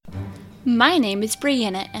My name is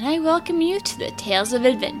Brianna, and I welcome you to the Tales of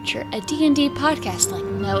Adventure, a D&D podcast like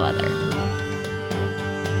no other.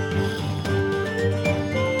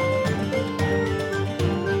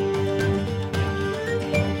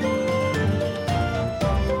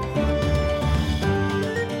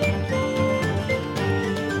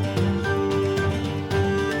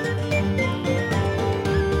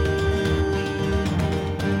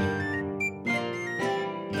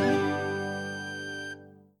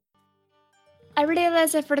 I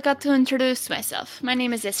realized I forgot to introduce myself. My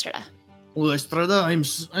name is Estrada. Well, Estrada, I'm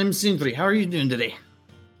Sindri. How are you doing today?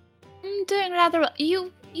 I'm doing rather well.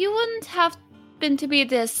 You wouldn't happen to be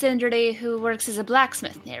the Sindri who works as a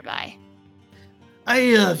blacksmith nearby?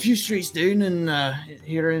 A few streets down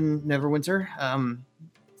here in Neverwinter.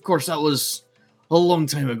 Of course, that was a long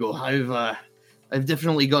time ago. I've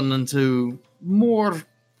definitely gotten into more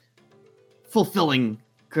fulfilling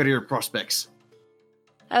career prospects.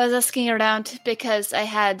 I was asking around because I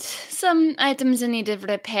had some items in need of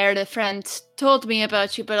repair. A friend told me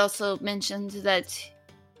about you, but also mentioned that,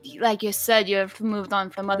 like you said, you have moved on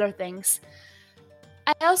from other things.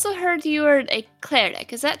 I also heard you were a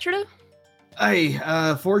cleric. Is that true?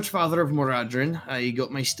 Aye, Forge Father of Moradrin. I got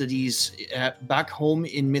my studies back home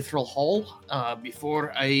in Mithril Hall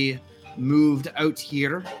before I moved out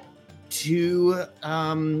here to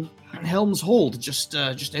Helm's Hold, just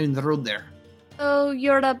down the road there. So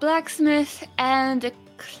you're a blacksmith and a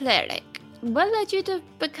cleric. What led you to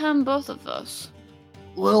become both of those?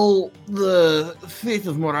 Well, the Faith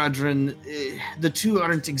of Moradrin, the two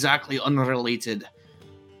aren't exactly unrelated.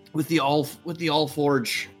 With the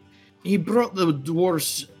Allforge, he brought the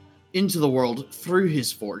dwarves into the world through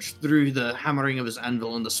his forge, through the hammering of his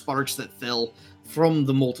anvil and the sparks that fell from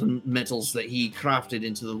the molten metals that he crafted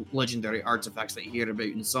into the legendary artifacts that you hear about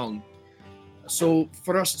in song. So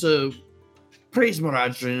for us to praise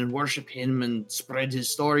Moradrin and worship him and spread his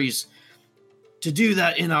stories, to do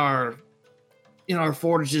that in our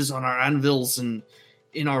forges, on our anvils, and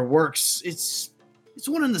in our works, it's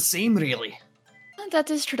one and the same, really. That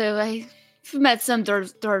is true. I've met some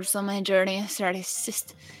dwarves on my journey. Sorry, it's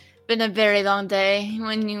just been a very long day.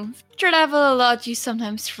 When you travel a lot, you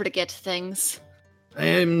sometimes forget things. I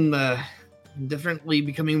am definitely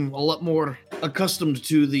becoming a lot more accustomed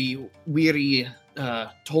to the weary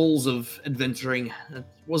tolls of adventuring. It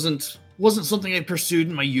wasn't something I pursued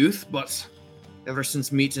in my youth, but ever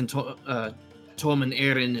since meeting Tom and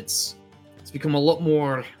Erin, it's become a lot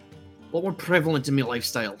more prevalent in my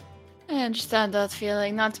lifestyle. I understand that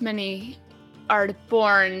feeling. Not many are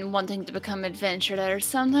born wanting to become adventurers.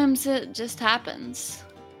 Sometimes it just happens.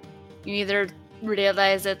 You either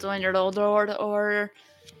realize it when you're older, or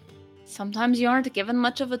sometimes you aren't given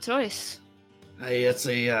much of a choice. It's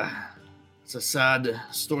a sad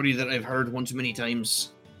story that I've heard one too many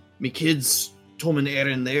times. My kids, Tom and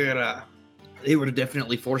Erin, they were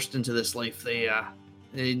definitely forced into this life. They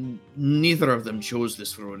neither of them chose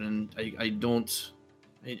this road, and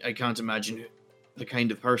I can't imagine the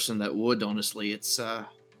kind of person that would. Honestly, it's a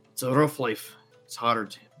rough life. It's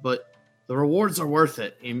hard, but the rewards are worth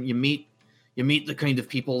it. You meet the kind of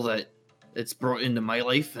people that it's brought into my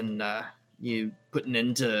life, and you put an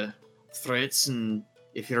end to threats, and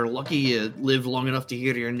if you're lucky, you live long enough to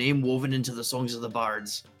hear your name woven into the songs of the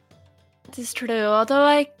bards. That is true, although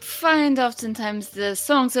I find oftentimes the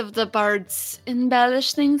songs of the bards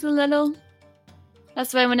embellish things a little.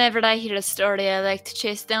 That's why whenever I hear a story, I like to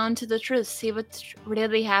chase down to the truth, see what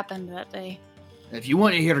really happened that day. If you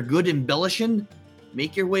want to hear good embellishing,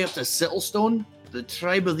 make your way up to Sittlestone, the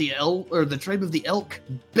tribe of the elk,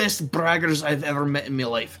 best braggers I've ever met in my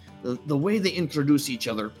life. The way they introduce each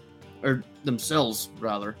other, or themselves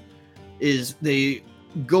rather, is they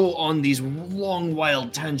go on these long,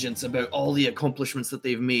 wild tangents about all the accomplishments that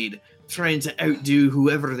they've made, trying to outdo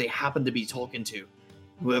whoever they happen to be talking to.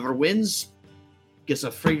 Whoever wins gets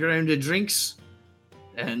a free round of drinks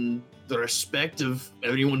and the respect of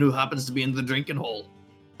everyone who happens to be in the drinking hall.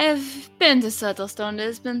 I've been to Settlestone.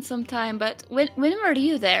 It's been some time, but when were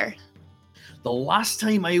you there? The last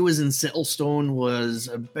time I was in Settlestone was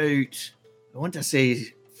about, I want to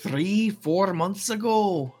say, 3-4 months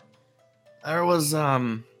ago. There was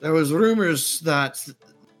rumors that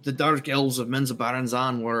the Dark Elves of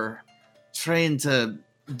Menzoberranzan were trying to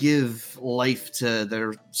give life to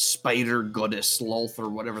their spider goddess Lolth, or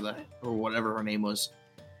whatever her name was.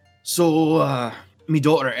 So my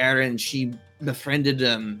daughter Erin, she befriended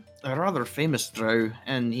a rather famous drow,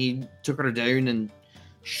 and he took her down and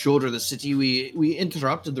showed her the city. We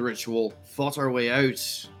interrupted the ritual, fought our way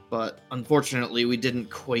out, but unfortunately we didn't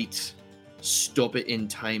quite stop it in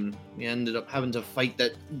time. We ended up having to fight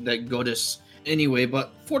that goddess Anyway,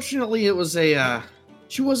 but fortunately it was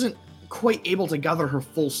she wasn't quite able to gather her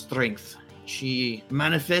full strength. She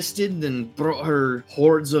manifested and brought her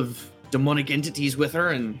hordes of demonic entities with her,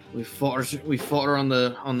 and we fought her on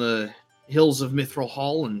the hills of Mithril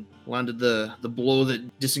Hall and landed the blow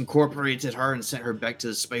that disincorporated her and sent her back to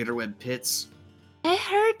the spiderweb pits. I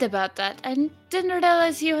heard about that. I didn't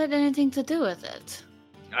realize you had anything to do with it.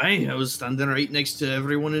 I was standing right next to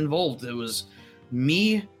everyone involved. It was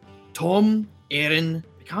me, Tom, Aaron.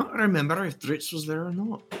 I can't remember if Dritz was there or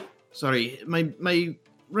not. Sorry, my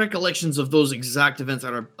recollections of those exact events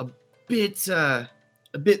are a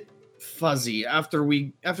bit fuzzy. After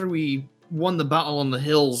we won the battle on the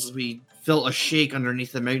hills, we felt a shake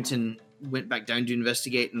underneath the mountain, went back down to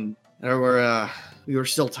investigate, and we were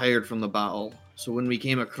still tired from the battle. So when we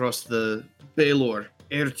came across the Baelor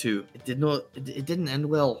Ertu, it didn't end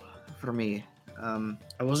well for me.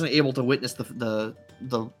 I wasn't able to witness the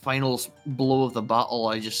final blow of the battle.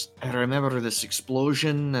 I remember this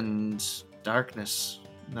explosion and darkness.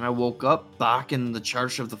 And then I woke up back in the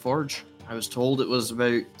Church of the Forge. I was told it was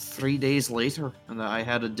about 3 days later and that I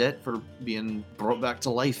had a debt for being brought back to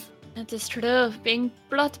life. It is true. Being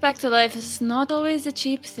brought back to life is not always a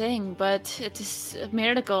cheap thing, but it is a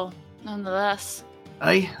miracle nonetheless.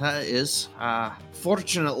 Aye, that is.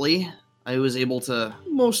 Fortunately, I was able to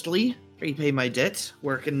mostly repay my debt,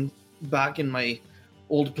 working back in my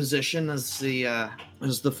old position as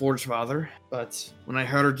the Forge Father. But when I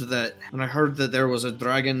heard that there was a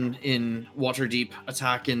dragon in Waterdeep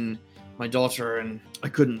attacking my daughter, and I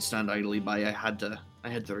couldn't stand idly by, I had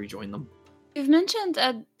to rejoin them. You've mentioned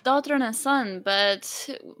a daughter and a son, but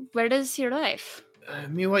where is your wife?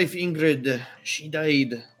 My wife Ingrid, she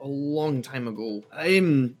died a long time ago.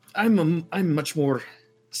 I'm much more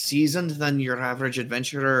seasoned than your average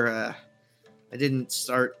adventurer. I didn't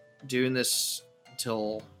start doing this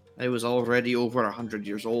until I was already over 100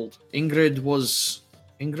 years old. Ingrid was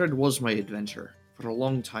my adventure for a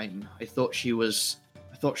long time. I thought she was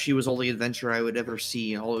all the adventure I would ever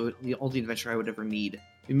see, all the adventure I would ever need.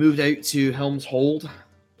 We moved out to Helm's Hold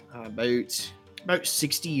about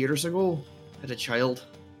 60 years ago. Had a child,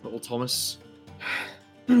 little Thomas.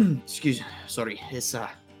 Excuse me, sorry. It's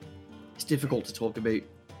difficult to talk about.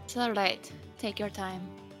 It's alright. Take your time.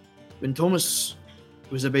 When Thomas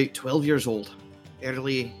was about 12 years old,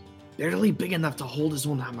 barely big enough to hold his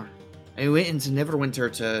own hammer, I went into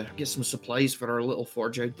Neverwinter to get some supplies for our little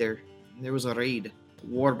forge out there. And there was a raid. A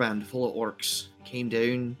warband full of orcs came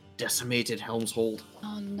down, decimated Helm's Hold.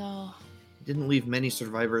 Oh no. Didn't leave many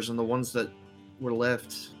survivors, and the ones that were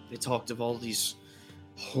left, they talked of all these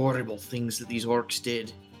horrible things that these orcs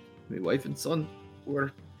did. My wife and son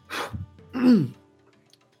were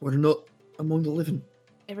not among the living.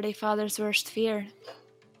 Every father's worst fear.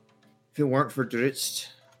 If it weren't for Dritz,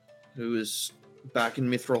 who was back in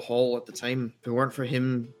Mithril Hall at the time, if it weren't for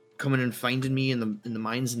him coming and finding me in the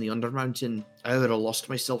mines in the Undermountain, I would have lost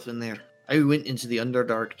myself in there. I went into the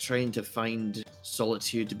Underdark trying to find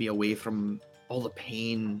solitude, to be away from all the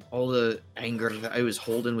pain, all the anger that I was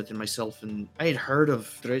holding within myself. And I had heard of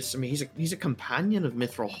Dritz. I mean, he's a companion of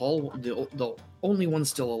Mithril Hall, the only one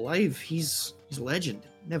still alive. He's a legend.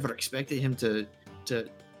 Never expected him to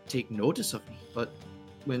take notice of me. But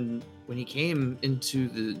when he came into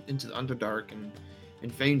the Underdark and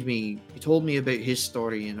found me, he told me about his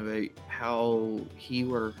story and about how he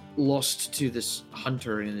were lost to this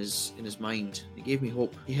hunter in his mind. It gave me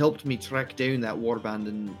hope. He helped me track down that warband,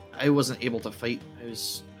 and I wasn't able to fight. I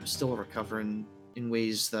was still recovering in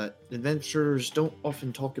ways that adventurers don't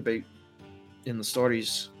often talk about in the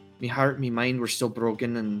stories. My heart and my mind were still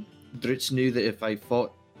broken, and Dritz knew that if I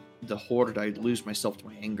fought the horde, I'd lose myself to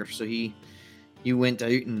my anger. So he went out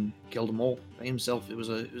and killed them all by himself. It was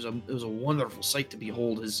a wonderful sight to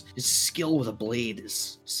behold. His skill with a blade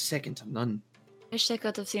is second to none. Wish I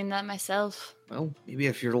could have seen that myself. Well, maybe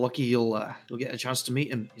if you're lucky, you'll get a chance to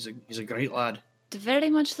meet him. He's a great lad. Very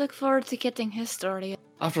much look forward to getting his story.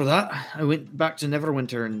 After that, I went back to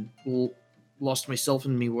Neverwinter and lost myself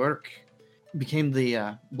in my work. Became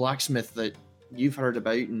the blacksmith that you've heard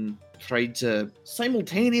about, and tried to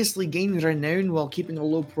simultaneously gain renown while keeping a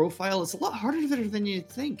low profile. It's a lot harder than you'd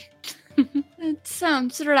think. It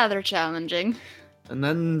sounds rather challenging. And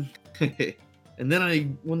then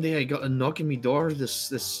one day I got a knock on my door.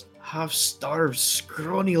 This half-starved,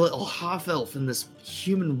 scrawny little half-elf and this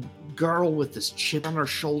human girl with this chip on her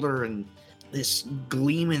shoulder and this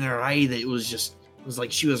gleam in her eye that it was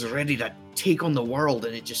like she was ready to take on the world,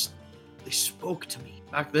 and they spoke to me.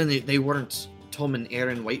 Back then they weren't Tom and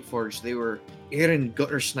Aaron Whiteforge. They were Aaron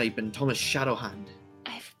Guttersnipe and Thomas Shadowhand.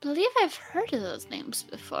 I believe I've heard of those names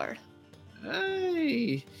before.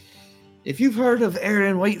 Aye. If you've heard of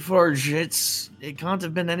Aaron Whiteforge, it can't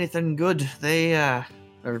have been anything good.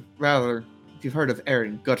 Or rather, if you've heard of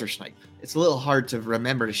Aaron Guttersnipe, it's a little hard to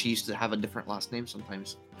remember. She used to have a different last name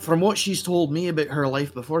sometimes. From what she's told me about her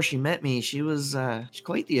life before she met me, she was she's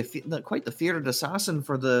quite the feared assassin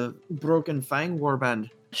for the Broken Fang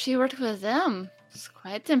warband. She worked with them. It's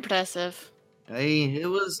quite impressive. Aye, it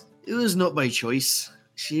was not by choice.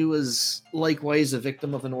 She was likewise a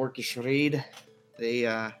victim of an orcish raid.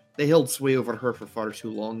 They held sway over her for far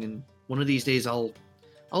too long, and one of these days I'll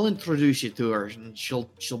introduce you to her, and she'll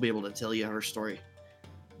be able to tell you her story.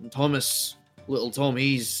 And Thomas, little Tom,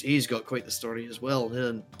 he's got quite the story as well.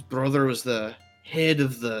 His brother was the head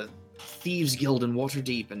of the Thieves Guild in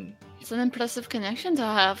Waterdeep, and It's an impressive connection to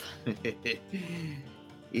have.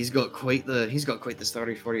 he's got quite the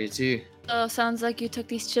story for you too. So sounds like you took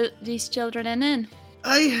these children in.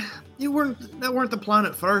 That weren't the plan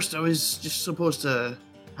at first. I was just supposed to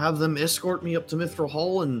have them escort me up to Mithril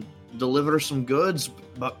Hall and deliver some goods,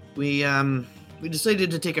 but we decided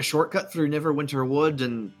to take a shortcut through Neverwinter Wood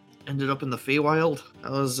and ended up in the Feywild.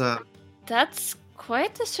 That's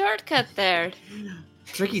quite a shortcut there.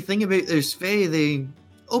 Tricky thing about those Fey, they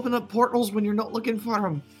open up portals when you're not looking for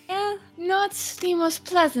them. Yeah, not the most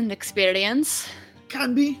pleasant experience.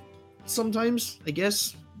 Can be, sometimes, I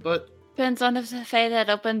guess, but Depends on if the Fae that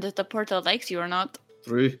opened the portal likes you or not.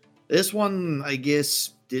 true. This one, I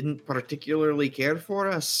guess, didn't particularly care for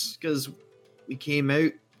us, because we came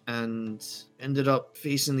out and ended up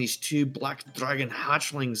facing these two black dragon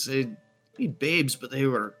hatchlings. They'd be babes, but they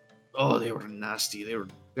were nasty. They were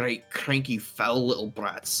great, cranky, foul little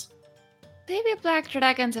brats. Baby black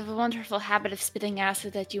dragons have a wonderful habit of spitting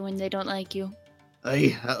acid at you when they don't like you.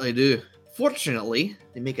 Aye, that they do. Fortunately,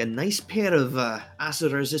 they make a nice pair of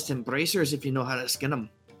acid-resistant bracers if you know how to skin them.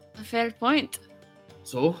 A fair point.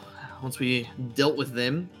 So, once we dealt with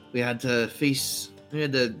them, we had to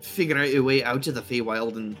figure out a way out of the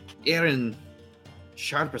Feywild, and Erin,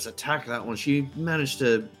 sharp as a tack that one, she managed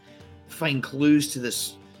to find clues to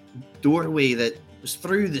this doorway that was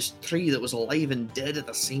through this tree that was alive and dead at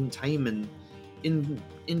the same time, and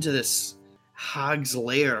into this hag's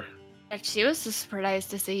lair. And she was so surprised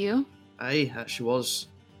to see you. Aye, that she was.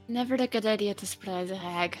 Never a good idea to surprise a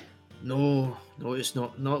hag. No, it's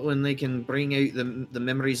not. Not when they can bring out the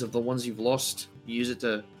memories of the ones you've lost. Use it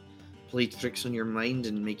to play tricks on your mind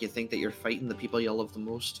and make you think that you're fighting the people you love the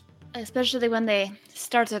most. Especially when they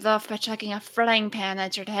started off by chucking a frying pan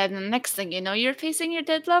at your head, and the next thing you know, you're facing your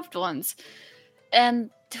dead loved ones.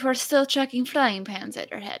 And we're still chucking frying pans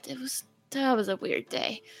at your head. That was a weird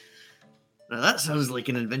day. Now that sounds like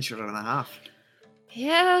an adventure and a half.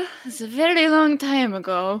 Yeah, it's a very long time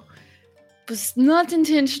ago. It was not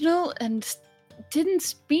intentional and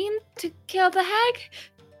didn't mean to kill the hag.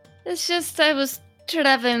 It's just I was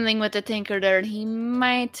traveling with the Tinkerer and he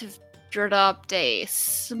might have dropped a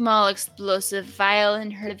small explosive vial in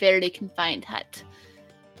her very confined hut.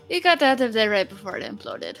 We got out of there right before it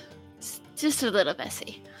imploded. It's just a little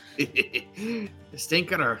messy. The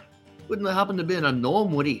Stinkerer wouldn't have happened to be in a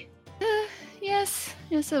gnome, would he? Yes,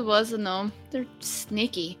 it was a gnome. They're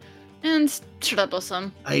sneaky and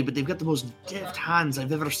troublesome. Aye, but they've got the most deft hands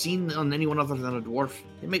I've ever seen on anyone other than a dwarf.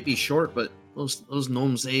 They might be short, but those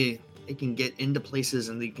gnomes, they can get into places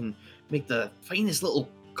and they can make the finest little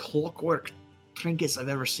clockwork trinkets I've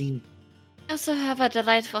ever seen. They also have a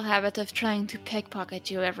delightful habit of trying to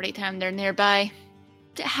pickpocket you every time they're nearby.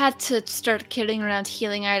 I had to start carrying around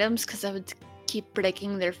healing items because I would keep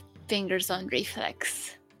breaking their fingers on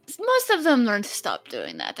reflex. Most of them learned to stop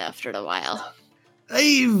doing that after a while.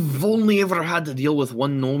 I've only ever had to deal with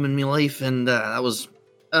one gnome in my life, and that was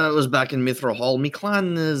back in Mithril Hall. My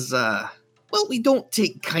clan is, we don't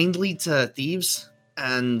take kindly to thieves,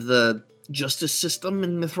 and the justice system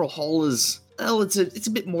in Mithril Hall is, it's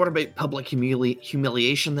a bit more about public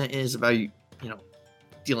humiliation than it is about,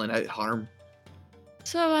 dealing out harm.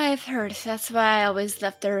 So I've heard. That's why I always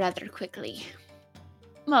left there rather quickly.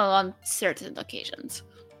 Well, on certain occasions.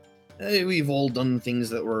 We've all done things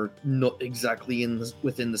that were not exactly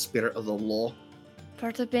within the spirit of the law.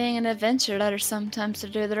 Part of being an adventurer, sometimes to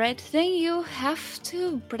do the right thing, you have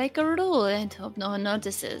to break a rule and hope no one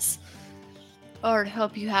notices. Or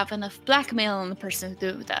hope you have enough blackmail on the person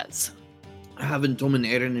to do that. Having Tom and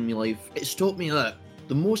Erin in my life, it's taught me that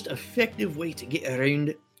the most effective way to get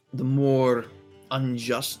around the more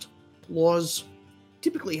unjust laws,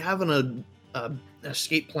 typically having an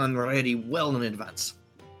escape plan ready well in advance.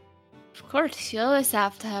 Of course, you always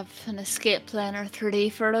have to have an escape plan or 3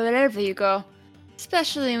 for wherever you go.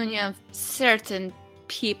 Especially when you have certain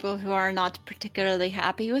people who are not particularly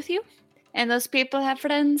happy with you. And those people have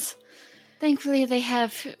friends. Thankfully, they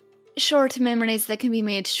have short memories that can be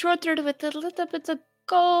made shorter with a little bit of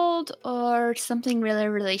gold or something really,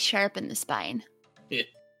 really sharp in the spine. Yeah.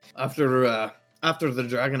 After the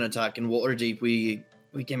dragon attack in Waterdeep, we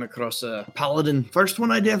came across a paladin. First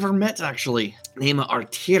one I'd ever met, actually. Name of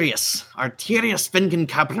Arterius. Arterius Finken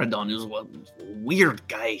Capradon. He was a weird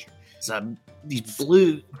guy. These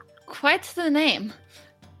blue... Quite the name.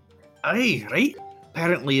 Aye, right?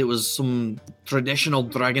 Apparently it was some traditional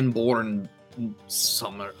dragonborn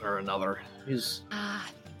some or another.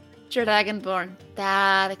 Dragonborn.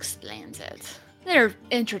 That explains it. They're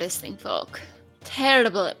interesting folk.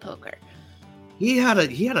 Terrible at poker. He had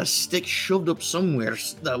a stick shoved up somewhere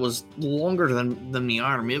that was longer than the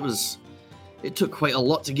arm. It took quite a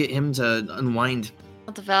lot to get him to unwind.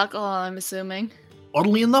 Lot of alcohol, I'm assuming.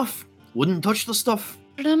 Oddly enough, wouldn't touch the stuff.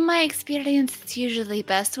 From my experience, it's usually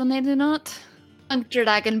best when they do not.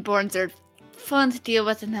 Dragonborns are fun to deal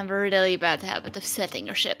with and have a really bad habit of setting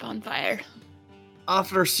your ship on fire.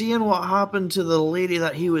 After seeing what happened to the lady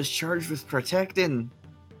that he was charged with protecting,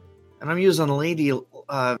 and I'm using lady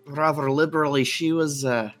rather liberally, she was,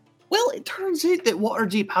 well, it turns out that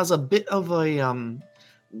Waterdeep has a bit of a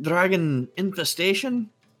dragon infestation.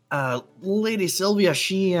 Lady Sylvia,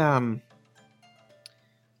 she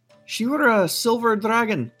were a silver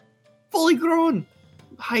dragon, fully grown,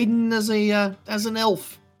 hiding as an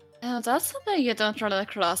elf. Oh, that's something you don't run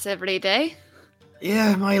across every day.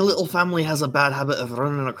 Yeah, my little family has a bad habit of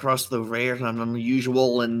running across the rare and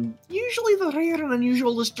unusual, and usually the rare and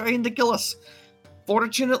unusual is trying to kill us.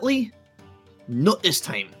 Fortunately, not this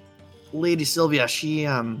time. Lady Sylvia, she's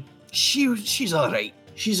alright.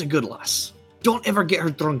 She's a good lass. Don't ever get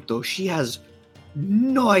her drunk though. She has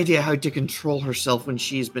no idea how to control herself when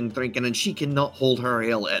she's been drinking, and she cannot hold her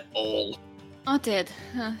ale at all. I did.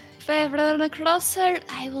 If I ever run across her,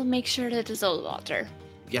 I will make sure it is all water.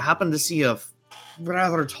 If you happen to see a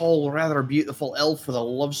rather tall, rather beautiful elf with a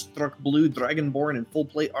love-struck blue dragonborn in full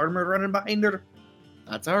plate armor running behind her,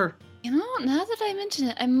 that's her. You know, now that I mention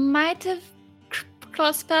it, I might have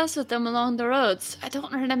crossed paths with them along the roads. I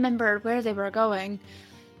don't remember where they were going.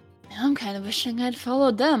 Now I'm kind of wishing I'd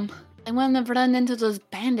followed them. I wouldn't have run into those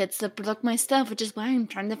bandits that broke my stuff, which is why I'm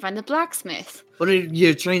trying to find a blacksmith. What are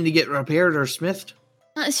you trying to get repaired or smithed?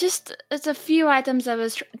 It's a few items I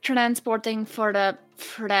was transporting for the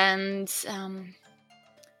friends.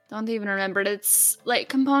 Don't even remember. It's like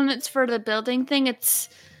components for the building thing. It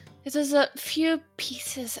was a few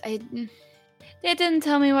pieces. They didn't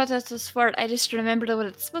tell me what that was for. I just remembered what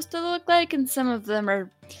it's supposed to look like, and some of them are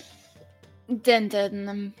dented, and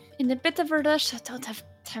I'm in a bit of a rush. I don't have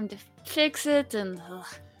time to fix it, and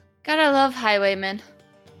gotta love highwaymen.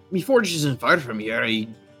 My forge isn't far from here. If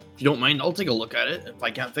you don't mind, I'll take a look at it. If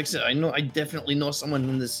I can't fix it, I definitely know someone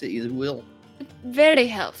in the city that will. Very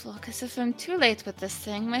helpful, because if I'm too late with this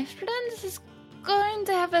thing, my friend is going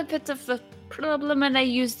to have a bit of a problem, and I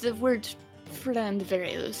use the word friend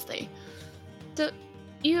very loosely. So,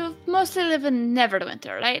 you mostly live in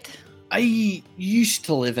Neverwinter, right? I used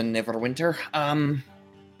to live in Neverwinter.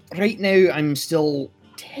 Right now I'm still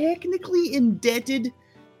technically indebted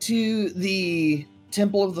to the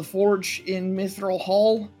Temple of the Forge in Mithril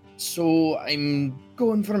Hall, so I'm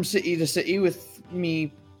going from city to city with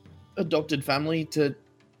me adopted family to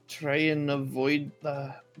try and avoid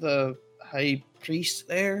the high priest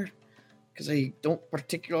there, because I don't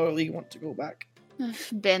particularly want to go back.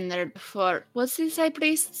 I've been there before. What's this high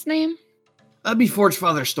priest's name? That'd be Forge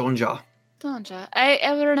Father Stonejaw. Stonejaw.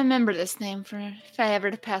 I will remember this name for if I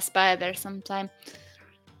ever pass by there sometime.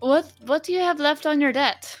 What do you have left on your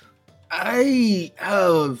debt? I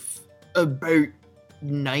have about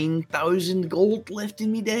 9,000 gold left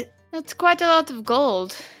in me debt. That's quite a lot of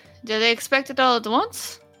gold. Did they expect it all at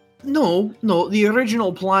once? No. The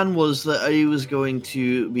original plan was that I was going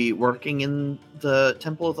to be working in the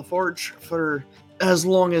Temple of the Forge for as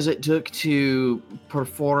long as it took to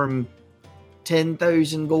perform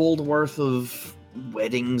 10,000 gold worth of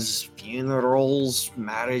weddings, funerals,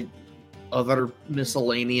 marriage, other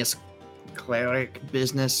miscellaneous cleric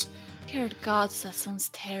business. Dear gods, that sounds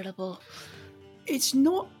terrible. It's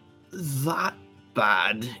not that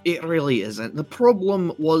bad. It really isn't. The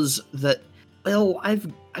problem was that, well,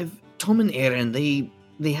 I've Tom and Aaron,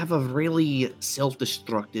 they have a really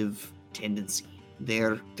self-destructive tendency.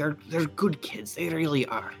 They're good kids. They really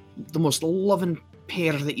are. The most loving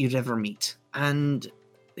pair that you'd ever meet. And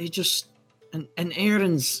they just and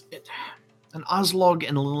Aaron's and Oslog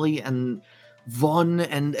and Lily and Vaughn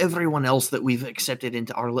and everyone else that we've accepted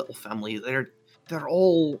into our little family, they're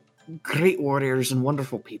all great warriors and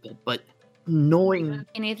wonderful people, but knowing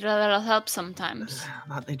You need a little help sometimes.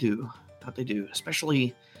 that they do,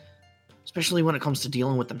 especially especially when it comes to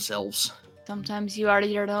dealing with themselves. Sometimes you are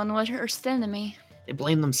your own worst enemy. They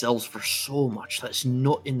blame themselves for so much that's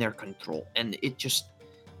not in their control, and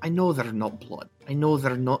I know they're not blood. I know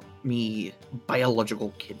they're not me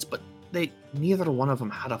biological kids, but neither one of them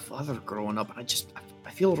had a father growing up, and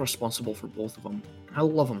I feel responsible for both of them. I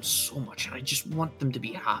love them so much, and I just want them to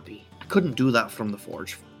be happy. I couldn't do that from the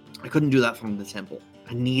Forge. I couldn't do that from the Temple.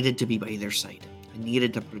 I needed to be by their side. I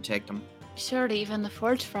needed to protect them. Surely even the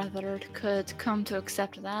Forge Father could come to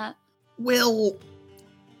accept that. Well,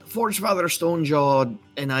 Forge Father Stonejaw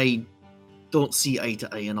and I don't see eye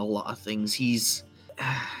to eye in a lot of things. He's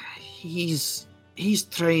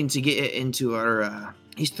trying to get it into our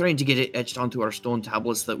he's trying to get it etched onto our stone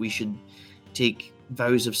tablets that we should take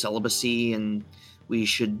vows of celibacy and we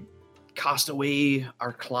should cast away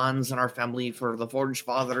our clans and our family for the Forge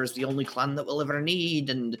Father is the only clan that we'll ever need,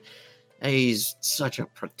 and he's such a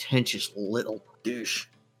pretentious little douche.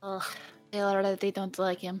 Ugh, they already don't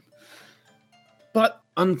like him. But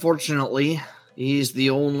unfortunately, he's the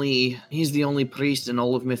only priest in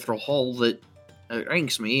all of Mithril Hall that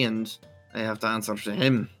outranks me, and I have to answer to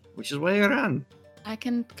him, which is why I ran. I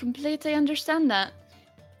can completely understand that.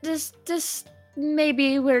 This may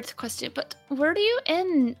be a weird question, but were you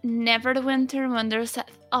in Neverwinter when there's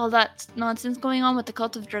all that nonsense going on with the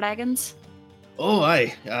Cult of Dragons? Oh,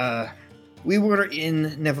 aye. We were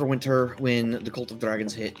in Neverwinter when the Cult of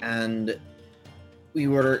Dragons hit, and we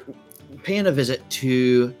were paying a visit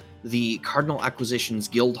to the Cardinal Acquisitions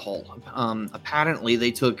Guild Hall. Apparently,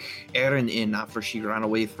 they took Erin in after she ran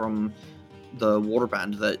away from the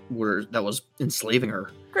warband that was enslaving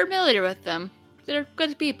her. Familiar with them. They're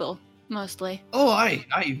good people, mostly. Oh, aye,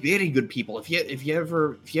 very good people. If you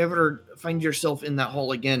ever find yourself in that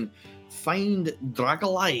hall again, find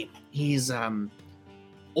Dragalai. He's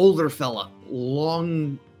older fella,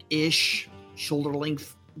 long-ish, shoulder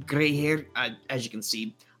length, gray hair. As you can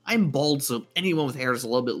see, I'm bald, so anyone with hair is a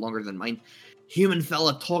little bit longer than mine. Human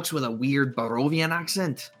fella talks with a weird Barovian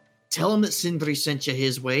accent. Tell him that Sindri sent you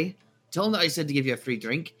his way. Tell him that I said to give you a free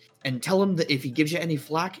drink. And tell him that if he gives you any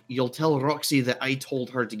flack, you'll tell Roxy that I told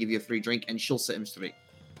her to give you a free drink, and she'll set him straight.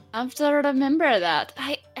 I have to remember that.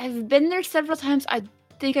 I've been there several times. I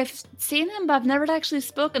think I've seen him, but I've never actually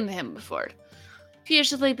spoken to him before. I've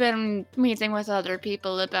usually been meeting with other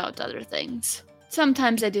people about other things.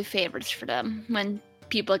 Sometimes I do favors for them when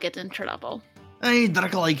people get in trouble.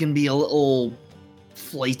 Draculai can be a little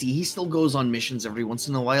flighty. He still goes on missions every once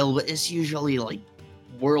in a while, but it's usually like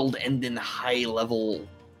world-ending high-level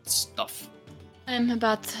stuff. I'm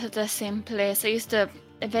about the same place. I used to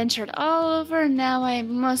adventure all over. Now I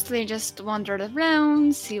mostly just wandered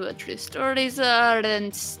around, see what true stories are,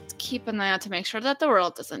 and keep an eye out to make sure that the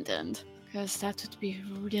world doesn't end. Because that would be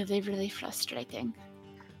really, really frustrating.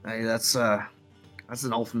 That's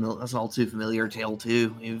an all too familiar tale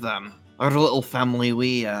too. We've our little family.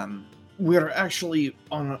 We're actually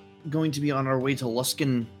going to be on our way to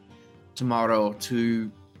Luskan tomorrow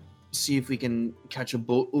to see if we can catch a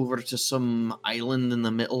boat over to some island in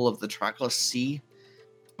the middle of the trackless sea.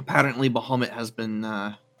 Apparently, Bahamut has been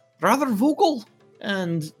rather vocal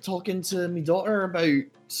and talking to my daughter about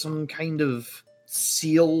some kind of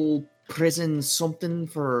seal prison something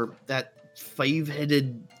for that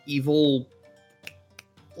 5-headed evil...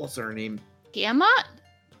 What's her name? Tiamat?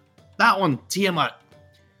 That one, Tiamat.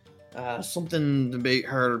 Something about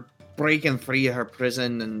her breaking free of her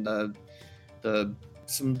prison, and the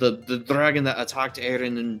dragon that attacked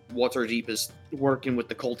Erin in Waterdeep is working with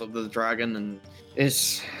the Cult of the Dragon, and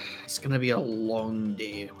it's gonna be a long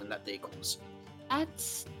day when that day comes.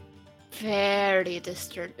 That's very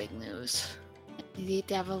disturbing news. I need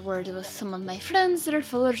to have a word with some of my friends that are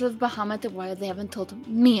followers of Bahamut and why they haven't told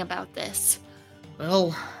me about this.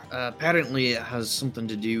 Well, apparently it has something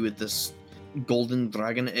to do with this golden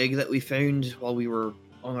dragon egg that we found while we were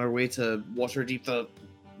on our way to Waterdeep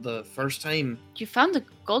the first time. You found a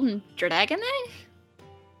golden dragon egg?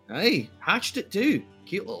 Aye, hatched it too.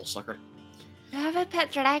 Cute little sucker. You have a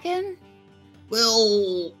pet dragon?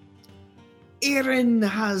 Well, Erin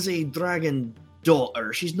has a dragon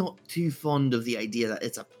daughter. She's not too fond of the idea that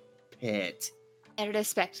it's a pet. I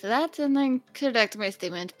respect that, and I correct my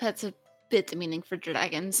statement. Pet's a bit demeaning for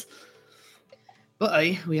dragons. But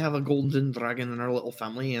aye, we have a golden dragon in our little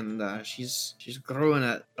family, and she's growing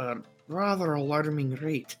at a rather alarming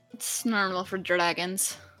rate. It's normal for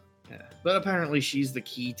dragons. Yeah, but apparently she's the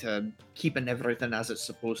key to keeping everything as it's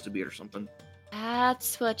supposed to be or something.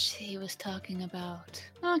 That's what he was talking about.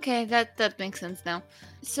 Okay, that makes sense now.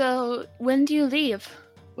 So, when do you leave?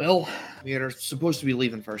 Well, we are supposed to be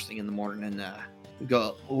leaving first thing in the morning, and we've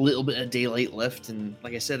got a little bit of daylight left, and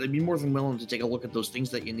like I said, I'd be more than willing to take a look at those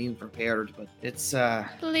things that you need prepared, but it's, I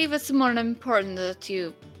believe it's more important that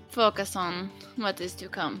you focus on what is to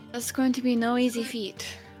come. That's going to be no easy feat.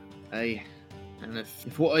 Aye. And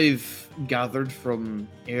if what I've gathered from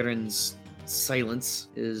Aaron's silence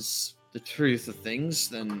is the truth of things,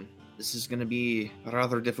 then this is going to be a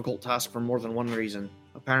rather difficult task for more than one reason.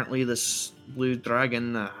 Apparently this blue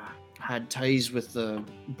dragon had ties with the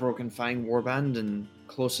Broken Fang warband, and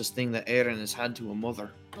closest thing that Aaron has had to a mother.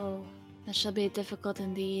 Oh, that shall be difficult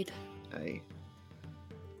indeed.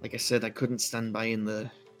 Like I said, I couldn't stand by in the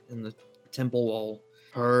temple while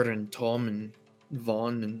her and Tom and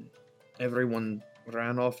Vaughn and everyone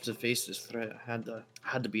ran off to face this threat. I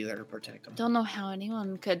had to be there to protect them. Don't know how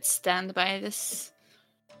anyone could stand by this.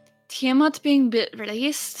 Tiamat being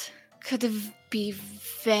released could be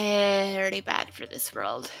very bad for this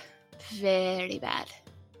world. Very bad.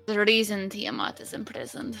 The reason Tiamat is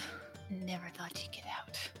imprisoned. Never thought he'd get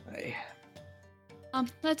out. Aye.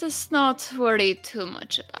 Let us not worry too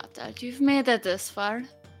much about that. You've made it this far.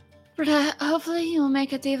 But hopefully you'll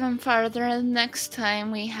make it even farther, and next time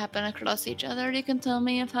we happen across each other, you can tell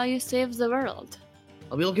me of how you saved the world.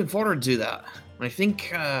 I'll be looking forward to that. I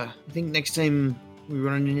think next time we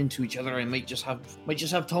run into each other, I might just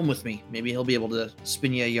have Tom with me. Maybe he'll be able to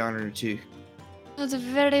spin you a yarn or two. I'd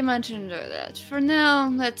very much enjoy that. For now,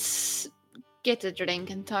 let's get a drink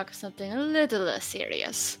and talk something a little less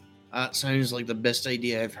serious. That sounds like the best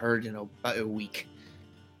idea I've heard in about a week.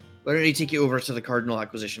 Why don't I take you over to the Cardinal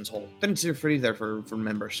Acquisitions Hall? Drinks are free there for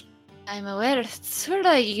members. I'm aware. It's where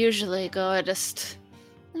I usually go. I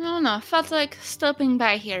don't know, felt like stopping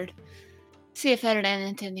by here. See if I ran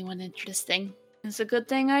into anyone interesting. It's a good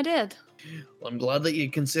thing I did. Well, I'm glad that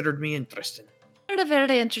you considered me interesting. You're a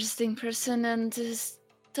very interesting person, and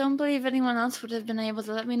don't believe anyone else would have been able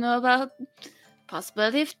to let me know about the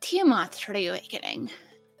possibility of Tiamat reawakening.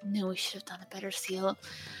 Knew we should have done a better seal.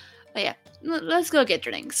 But yeah, let's go get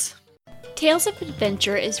drinks. Tales of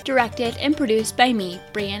Adventure is directed and produced by me,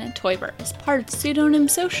 Brianna Toiber, as part of Pseudonym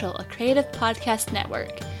Social, a creative podcast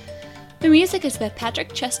network. The music is by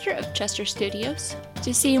Patrick Chester of Chester Studios.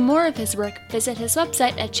 To see more of his work, visit his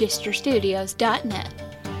website at chesterstudios.net.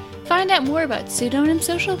 Find out more about Pseudonym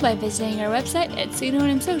Social by visiting our website at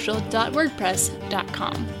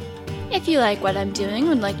pseudonymsocial.wordpress.com. If you like what I'm doing and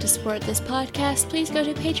would like to support this podcast, please go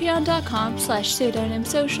to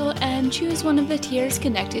patreon.com/pseudonymsocial and choose one of the tiers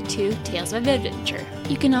connected to Tales of Adventure.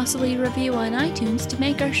 You can also leave a review on iTunes to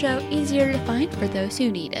make our show easier to find for those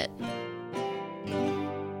who need it.